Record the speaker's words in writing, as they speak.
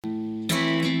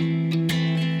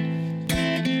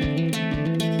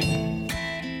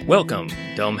Welcome,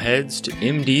 dumbheads, to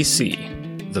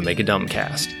MDC, the Make a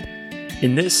Dumbcast.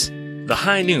 In this, the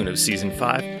high noon of Season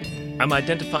 5, I'm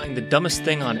identifying the dumbest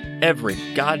thing on every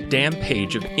goddamn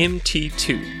page of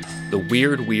MT2, The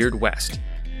Weird Weird West,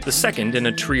 the second in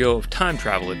a trio of time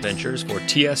travel adventures for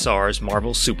TSR's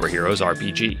Marvel Superheroes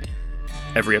RPG.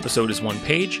 Every episode is one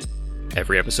page,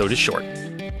 every episode is short.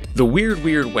 The Weird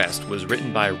Weird West was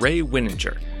written by Ray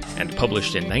Winninger and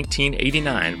published in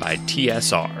 1989 by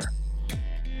TSR.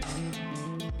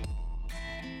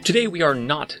 Today we are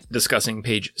not discussing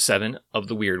page 7 of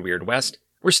The Weird Weird West.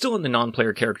 We're still in the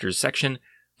non-player characters section,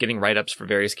 getting write-ups for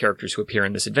various characters who appear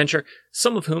in this adventure,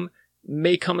 some of whom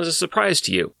may come as a surprise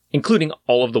to you, including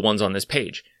all of the ones on this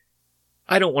page.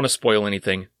 I don't want to spoil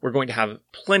anything. We're going to have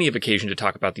plenty of occasion to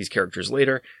talk about these characters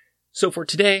later. So for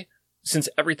today, since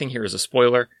everything here is a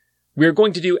spoiler, we're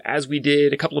going to do as we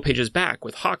did a couple of pages back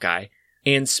with Hawkeye,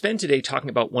 and spend today talking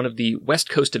about one of the West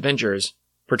Coast Avengers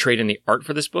portrayed in the art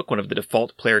for this book, one of the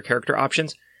default player character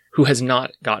options, who has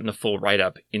not gotten a full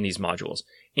write-up in these modules.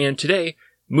 And today,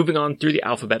 moving on through the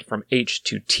alphabet from H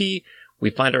to T, we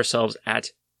find ourselves at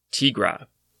Tigra.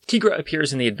 Tigra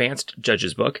appears in the Advanced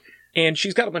Judges book, and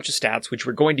she's got a bunch of stats which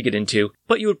we're going to get into,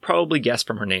 but you would probably guess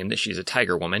from her name that she's a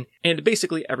Tiger Woman, and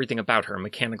basically everything about her,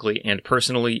 mechanically and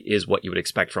personally, is what you would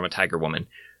expect from a Tiger Woman.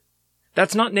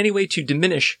 That's not in any way to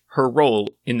diminish her role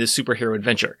in this superhero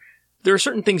adventure. There are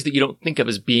certain things that you don't think of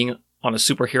as being on a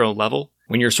superhero level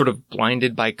when you're sort of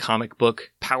blinded by comic book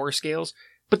power scales,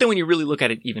 but then when you really look at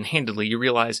it even-handedly, you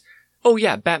realize, oh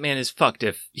yeah, Batman is fucked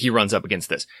if he runs up against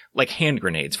this. Like hand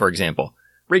grenades, for example.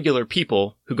 Regular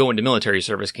people who go into military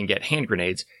service can get hand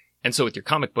grenades, and so with your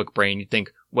comic book brain, you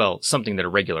think, well, something that a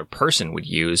regular person would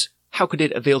use, how could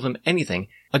it avail them anything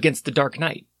against the Dark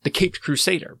Knight, the Caped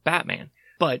Crusader, Batman?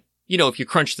 But, if you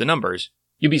crunch the numbers,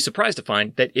 you'll be surprised to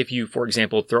find that if you, for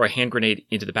example, throw a hand grenade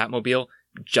into the Batmobile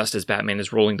just as Batman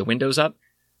is rolling the windows up,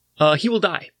 he will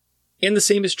die. And the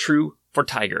same is true for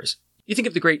tigers. You think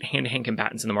of the great hand-to-hand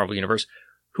combatants in the Marvel Universe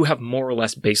who have more or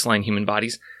less baseline human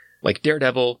bodies, like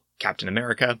Daredevil, Captain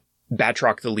America,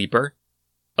 Batroc the Leaper,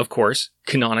 of course,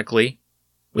 canonically,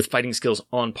 with fighting skills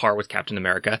on par with Captain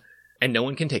America, and no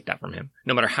one can take that from him.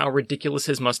 No matter how ridiculous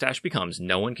his mustache becomes,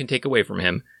 no one can take away from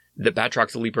him that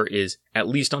Batroc the Leaper is, at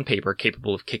least on paper,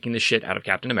 capable of kicking the shit out of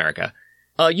Captain America.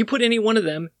 You put any one of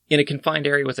them in a confined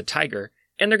area with a tiger,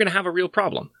 and they're going to have a real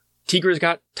problem. Tigra's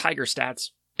got tiger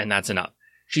stats, and that's enough.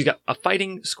 She's got a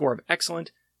fighting score of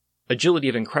excellent, agility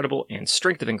of incredible, and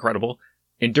strength of incredible,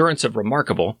 endurance of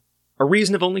remarkable, a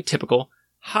reason of only typical,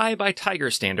 high by tiger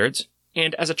standards,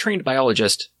 and as a trained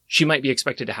biologist, she might be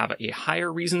expected to have a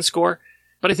higher reason score,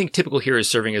 but I think typical here is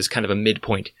serving as kind of a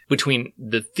midpoint between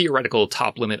the theoretical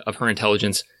top limit of her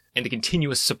intelligence and the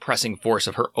continuous suppressing force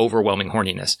of her overwhelming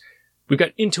horniness. We've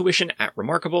got intuition at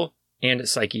remarkable and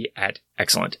psyche at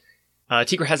excellent.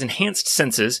 Tigra has enhanced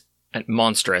senses at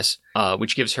monstrous,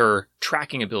 which gives her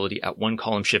tracking ability at one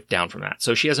column shift down from that.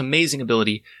 So she has amazing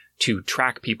ability to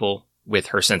track people with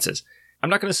her senses. I'm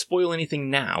not going to spoil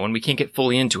anything now, and we can't get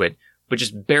fully into it, but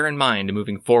just bear in mind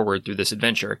moving forward through this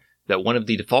adventure that one of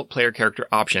the default player character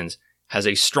options has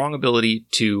a strong ability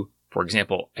to, for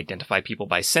example, identify people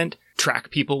by scent, track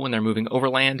people when they're moving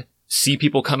overland, see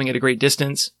people coming at a great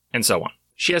distance, and so on.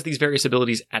 She has these various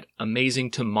abilities at amazing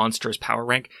to monstrous power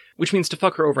rank, which means to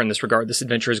fuck her over in this regard, this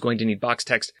adventure is going to need box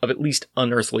text of at least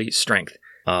unearthly strength,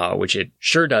 which it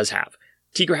sure does have.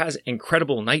 Tigra has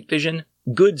incredible night vision,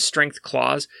 good strength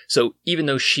claws, so even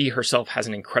though she herself has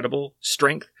an incredible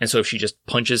strength, and so if she just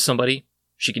punches somebody,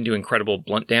 she can do incredible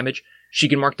blunt damage, she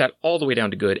can mark that all the way down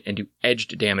to good and do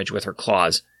edged damage with her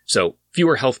claws. So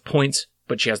fewer health points,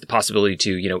 but she has the possibility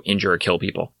to, injure or kill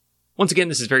people. Once again,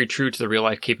 this is very true to the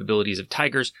real-life capabilities of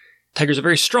tigers. Tigers are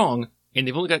very strong, and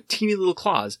they've only got teeny little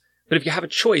claws, but if you have a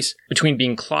choice between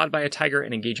being clawed by a tiger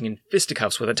and engaging in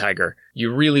fisticuffs with a tiger,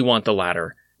 you really want the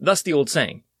latter. Thus the old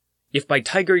saying, if by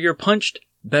tiger you're punched,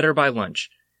 better by lunch.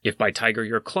 If by tiger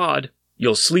you're clawed,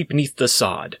 you'll sleep 'neath the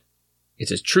sod.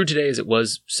 It's as true today as it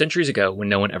was centuries ago when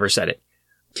no one ever said it.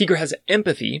 Tigra has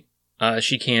empathy.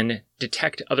 She can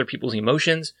detect other people's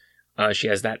emotions. She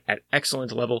has that at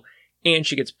excellent level. And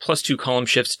she gets +2 column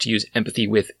shifts to use empathy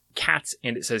with cats,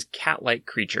 and it says cat-like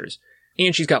creatures.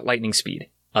 And she's got lightning speed.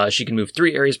 She can move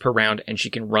 3 areas per round, and she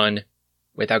can run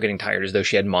without getting tired as though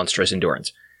she had monstrous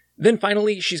endurance. Then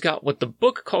finally, she's got what the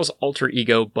book calls alter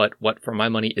ego, but what for my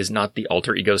money is not the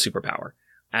alter ego superpower.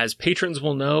 As patrons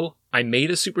will know, I made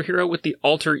a superhero with the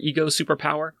alter ego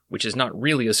superpower, which is not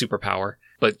really a superpower,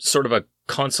 but sort of a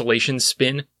consolation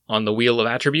spin on the wheel of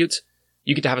attributes.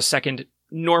 You get to have a second,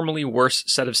 normally worse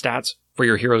set of stats for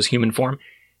your hero's human form.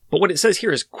 But what it says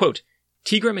here is, quote,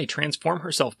 Tigra may transform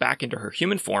herself back into her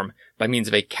human form by means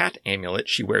of a cat amulet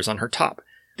she wears on her top.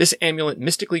 This amulet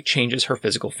mystically changes her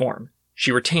physical form.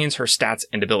 She retains her stats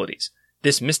and abilities.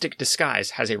 This mystic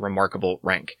disguise has a remarkable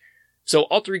rank. So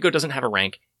Alter Ego doesn't have a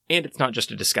rank, and it's not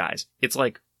just a disguise. It's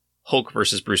like Hulk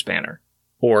versus Bruce Banner,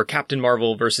 or Captain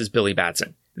Marvel versus Billy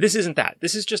Batson. This isn't that.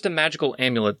 This is just a magical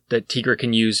amulet that Tigra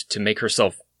can use to make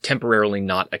herself temporarily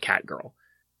not a cat girl.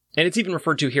 And it's even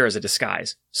referred to here as a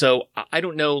disguise. So I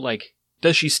don't know, like,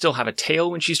 does she still have a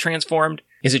tail when she's transformed?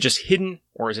 Is it just hidden,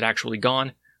 or is it actually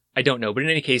gone? I don't know, but in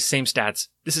any case, same stats.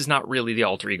 This is not really the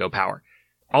Alter Ego power.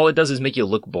 All it does is make you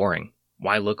look boring.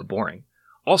 Why look boring?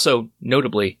 Also,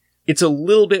 notably, it's a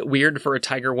little bit weird for a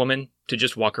tiger woman to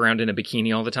just walk around in a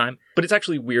bikini all the time, but it's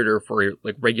actually weirder for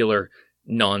like regular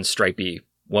non-stripey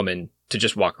woman to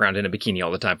just walk around in a bikini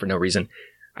all the time for no reason.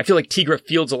 I feel like Tigra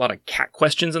fields a lot of cat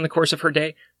questions in the course of her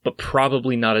day, but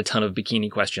probably not a ton of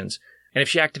bikini questions. And if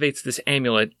she activates this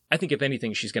amulet, I think if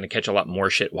anything, she's going to catch a lot more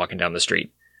shit walking down the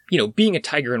street. You know, being a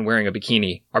tiger and wearing a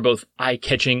bikini are both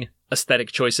eye-catching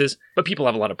aesthetic choices, but people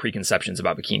have a lot of preconceptions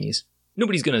about bikinis.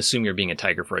 Nobody's going to assume you're being a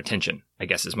tiger for attention, I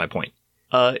guess is my point.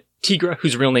 Tigra,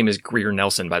 whose real name is Greer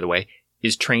Nelson, by the way,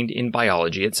 is trained in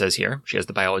biology, it says here. She has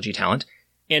the biology talent.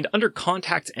 And under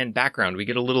contacts and background, we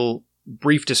get a little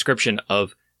brief description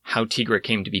of how Tigra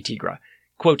came to be Tigra.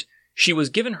 Quote, she was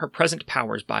given her present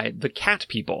powers by the cat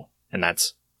people, and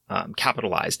that's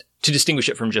capitalized, to distinguish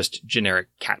it from just generic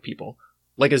cat people.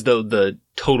 Like as though the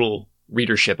total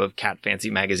readership of Cat Fancy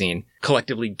magazine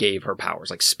collectively gave her powers,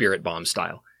 like Spirit Bomb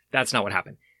style. That's not what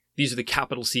happened. These are the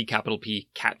capital C, capital P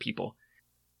cat people.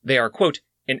 They are, quote,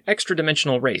 an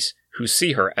extra-dimensional race who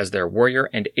see her as their warrior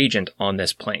and agent on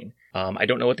this plane. I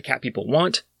don't know what the cat people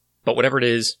want, but whatever it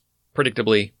is,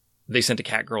 predictably, they sent a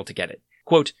cat girl to get it.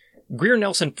 Quote, Greer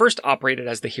Nelson first operated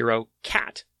as the hero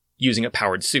Cat, using a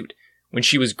powered suit, when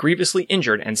she was grievously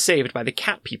injured and saved by the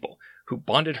cat people, who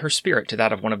bonded her spirit to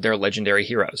that of one of their legendary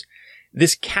heroes.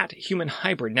 This cat-human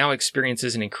hybrid now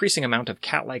experiences an increasing amount of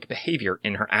cat-like behavior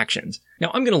in her actions.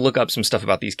 Now, I'm going to look up some stuff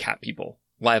about these cat people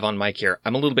live on mic here.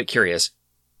 I'm a little bit curious.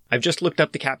 I've just looked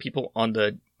up the cat people on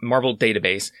the Marvel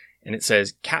database, and it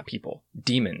says cat people,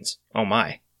 demons. Oh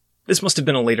my. This must have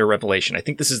been a later revelation. I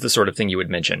think this is the sort of thing you would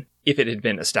mention, if it had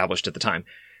been established at the time.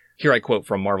 Here I quote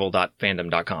from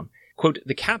marvel.fandom.com. Quote,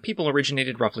 the cat people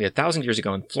originated roughly 1,000 years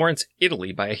ago in Florence,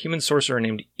 Italy, by a human sorcerer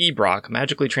named Ebrock,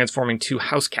 magically transforming 2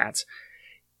 house cats.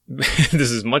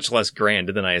 This is much less grand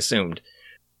than I assumed.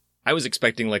 I was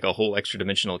expecting like a whole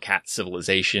extra-dimensional cat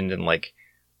civilization and like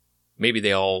maybe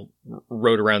they all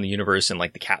rode around the universe in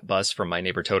like the cat bus from My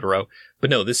Neighbor Totoro. But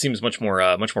no, this seems much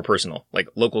more personal. Like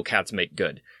local cats make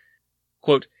good.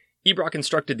 Quote, Ebrock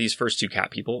instructed these first 2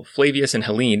 cat people, Flavius and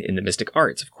Helene, in the mystic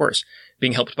arts, of course,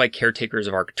 being helped by caretakers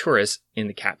of Arcturus in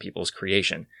the cat people's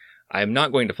creation. I am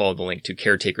not going to follow the link to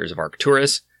caretakers of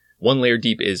Arcturus. 1 layer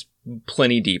deep is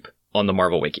plenty deep on the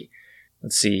Marvel Wiki.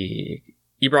 Let's see.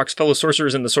 Ebrock's fellow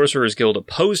sorcerers in the Sorcerers Guild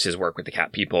opposed his work with the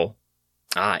cat people.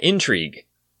 Intrigue.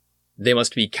 They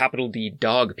must be capital D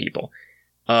dog people.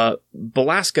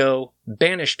 Belasco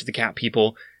banished the cat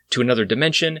people to another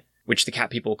dimension, which the cat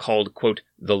people called, quote,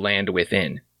 the land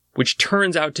within, which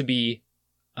turns out to be,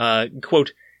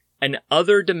 quote, an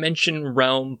other dimension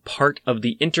realm part of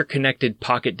the interconnected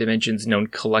pocket dimensions known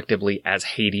collectively as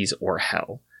Hades or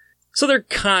Hell. So they're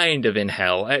kind of in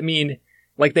hell. I mean,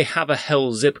 like they have a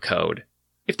hell zip code.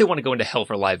 If they want to go into hell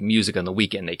for live music on the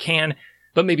weekend, they can,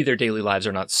 but maybe their daily lives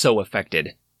are not so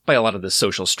affected by a lot of the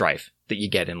social strife that you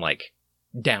get in, like,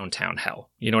 downtown hell.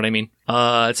 You know what I mean?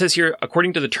 It says here,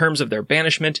 according to the terms of their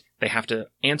banishment, they have to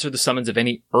answer the summons of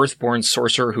any earthborn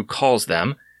sorcerer who calls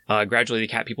them. Gradually, the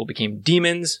cat people became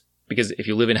demons, because if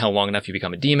you live in hell long enough, you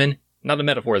become a demon. Not a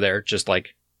metaphor there, just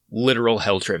like literal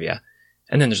hell trivia.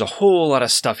 And then there's a whole lot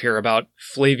of stuff here about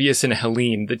Flavius and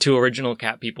Helene, the 2 original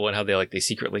cat people, and how they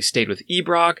secretly stayed with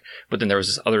Ebrock, but then there was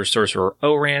this other sorcerer,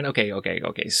 Oran. Okay.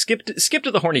 Skip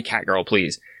to the horny cat girl,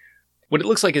 please. What it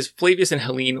looks like is Flavius and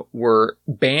Helene were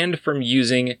banned from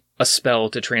using a spell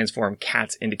to transform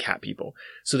cats into cat people.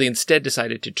 So they instead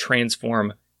decided to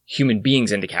transform human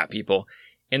beings into cat people,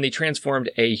 and they transformed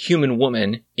a human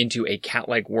woman into a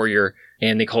cat-like warrior,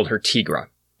 and they called her Tigra.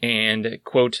 And,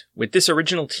 quote, with this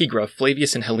original Tigra,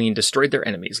 Flavius and Helene destroyed their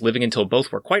enemies, living until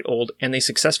both were quite old, and they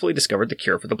successfully discovered the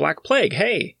cure for the Black Plague.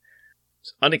 Hey!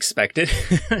 It's unexpected.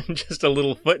 Just a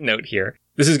little footnote here.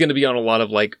 This is going to be on a lot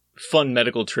of, like, fun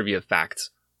medical trivia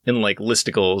facts in, like,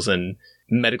 listicles and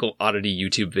medical oddity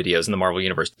YouTube videos in the Marvel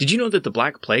Universe. Did you know that the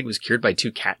Black Plague was cured by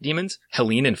 2 cat demons,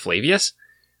 Helene and Flavius?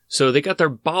 So they got their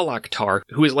Balaktar,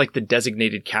 who is like the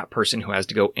designated cat person who has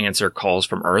to go answer calls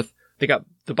from Earth. they got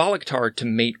the Balochtar to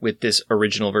mate with this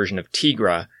original version of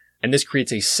Tigra, and this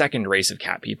creates a second race of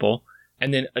cat people.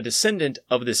 And then a descendant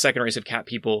of this second race of cat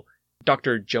people,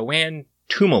 Dr. Joanne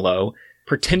Tumalo,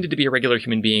 pretended to be a regular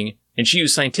human being, and she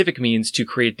used scientific means to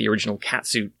create the original cat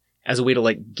suit as a way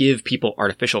to, give people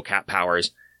artificial cat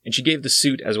powers. And she gave the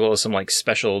suit, as well as some,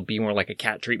 special be more like a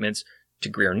cat treatments, to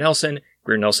Greer Nelson.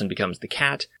 Greer Nelson becomes the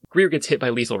cat. Greer gets hit by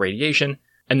lethal radiation,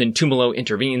 and then Tumalo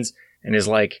intervenes and is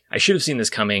like, I should have seen this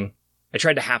coming. I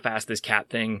tried to half-ass this cat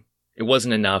thing. It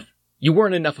wasn't enough. You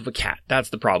weren't enough of a cat. That's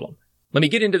the problem. Let me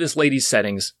get into this lady's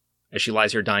settings, as she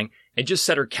lies here dying, and just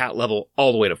set her cat level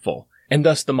all the way to full. And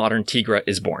thus the modern Tigra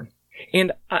is born.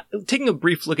 And taking a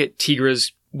brief look at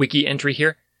Tigra's wiki entry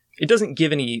here, it doesn't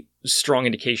give any strong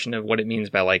indication of what it means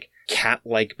by,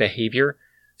 cat-like behavior.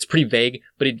 It's pretty vague,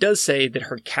 but it does say that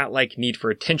her cat-like need for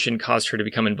attention caused her to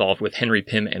become involved with Henry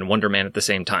Pym and Wonder Man at the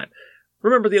same time.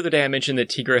 Remember the other day I mentioned that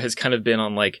Tigra has kind of been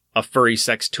on, a furry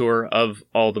sex tour of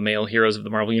all the male heroes of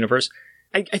the Marvel Universe?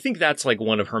 I think that's,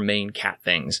 one of her main cat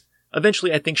things.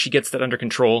 Eventually, I think she gets that under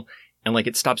control, and,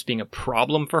 it stops being a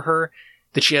problem for her,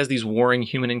 that she has these warring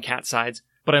human and cat sides.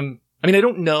 But I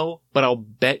don't know, but I'll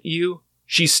bet you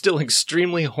she's still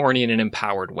extremely horny in an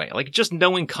empowered way. Just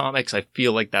knowing comics, I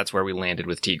feel like that's where we landed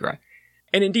with Tigra.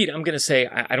 And indeed, I'm going to say,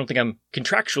 I don't think I'm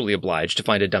contractually obliged to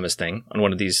find a dumbest thing on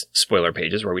one of these spoiler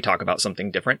pages where we talk about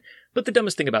something different. But the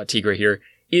dumbest thing about Tigra here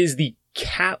is the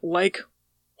cat-like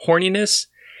horniness.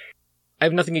 I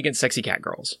have nothing against sexy cat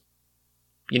girls.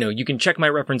 You can check my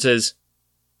references.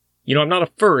 I'm not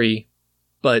a furry,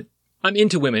 but I'm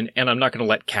into women, and I'm not going to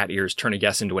let cat ears turn a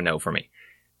yes into a no for me.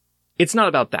 It's not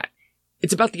about that.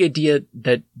 It's about the idea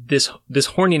that this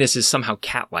horniness is somehow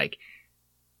cat-like.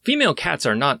 Female cats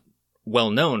are not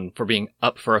well known for being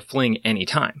up for a fling any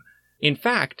time. In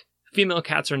fact, female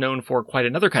cats are known for quite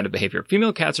another kind of behavior.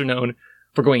 Female cats are known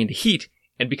for going into heat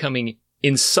and becoming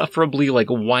insufferably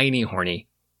whiny horny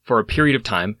for a period of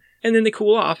time, and then they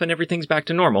cool off and everything's back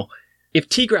to normal. If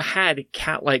Tigra had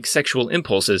cat-like sexual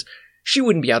impulses, she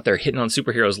wouldn't be out there hitting on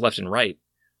superheroes left and right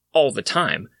all the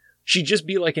time. She'd just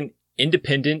be an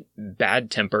independent,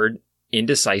 bad-tempered,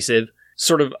 indecisive,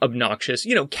 sort of obnoxious,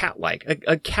 cat-like.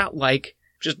 A cat-like,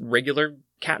 just regular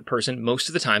cat person most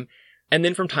of the time. And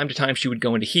then from time to time, she would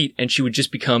go into heat and she would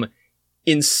just become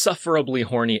insufferably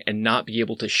horny and not be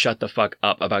able to shut the fuck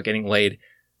up about getting laid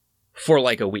for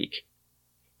a week.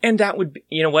 And that would be,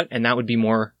 and that would be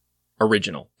more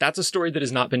original. That's a story that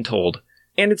has not been told.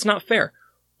 And it's not fair.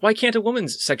 Why can't a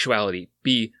woman's sexuality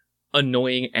be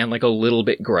annoying and a little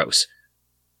bit gross?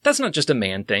 That's not just a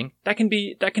man thing. That can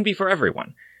be for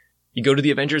everyone. You go to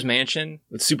the Avengers Mansion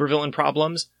with supervillain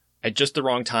problems at just the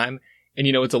wrong time, and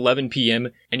it's 11 p.m.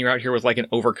 and you're out here with an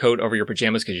overcoat over your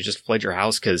pajamas because you just fled your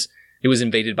house because it was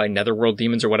invaded by netherworld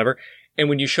demons or whatever. And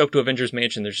when you show up to Avengers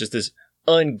Mansion, there's just this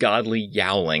ungodly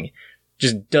yowling.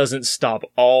 Just doesn't stop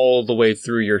all the way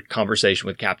through your conversation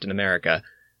with Captain America.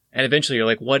 And eventually you're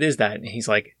like, what is that? And he's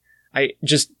like,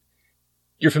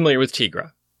 you're familiar with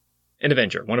Tigra, an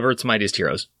Avenger, one of Earth's mightiest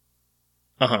heroes.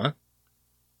 Uh-huh.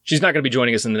 She's not going to be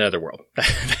joining us in the netherworld.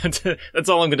 That's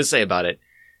all I'm going to say about it.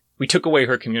 We took away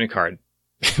her communicard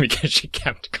because she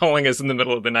kept calling us in the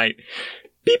middle of the night.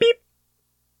 Beep, beep.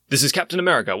 This is Captain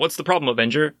America. What's the problem,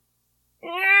 Avenger?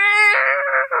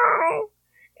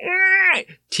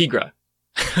 Tigra.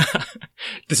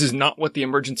 This is not what the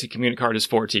emergency communicard is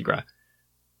for, Tigra.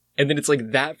 And then it's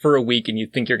that for a week and you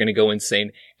think you're going to go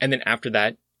insane. And then after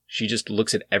that, she just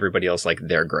looks at everybody else like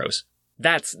they're gross.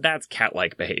 That's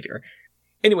cat-like behavior.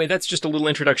 Anyway, that's just a little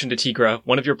introduction to Tigra,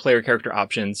 one of your player character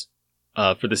options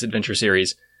for this adventure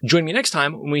series. Join me next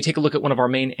time when we take a look at one of our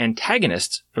main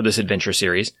antagonists for this adventure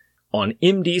series on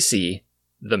MDC,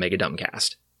 the Mega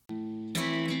Dumbcast.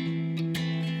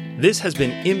 This has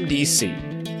been MDC.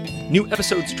 New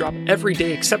episodes drop every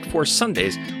day except for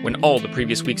Sundays, when all the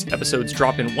previous week's episodes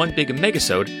drop in one big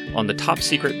megasode on the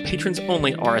top-secret,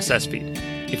 patrons-only RSS feed.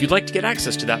 If you'd like to get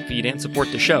access to that feed and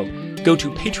support the show, go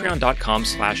to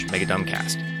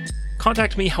patreon.com/megadumbcast.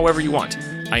 Contact me however you want.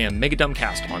 I am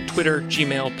Megadumbcast on Twitter,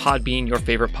 Gmail, Podbean, your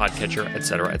favorite podcatcher,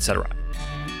 etc., etc.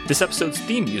 This episode's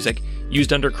theme music,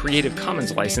 used under Creative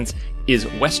Commons license, is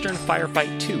Western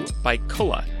Firefight 2 by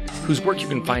Kulla, whose work you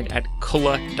can find at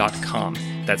kulla.com.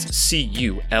 That's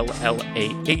CULLAH.com.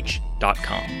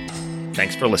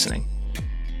 Thanks for listening.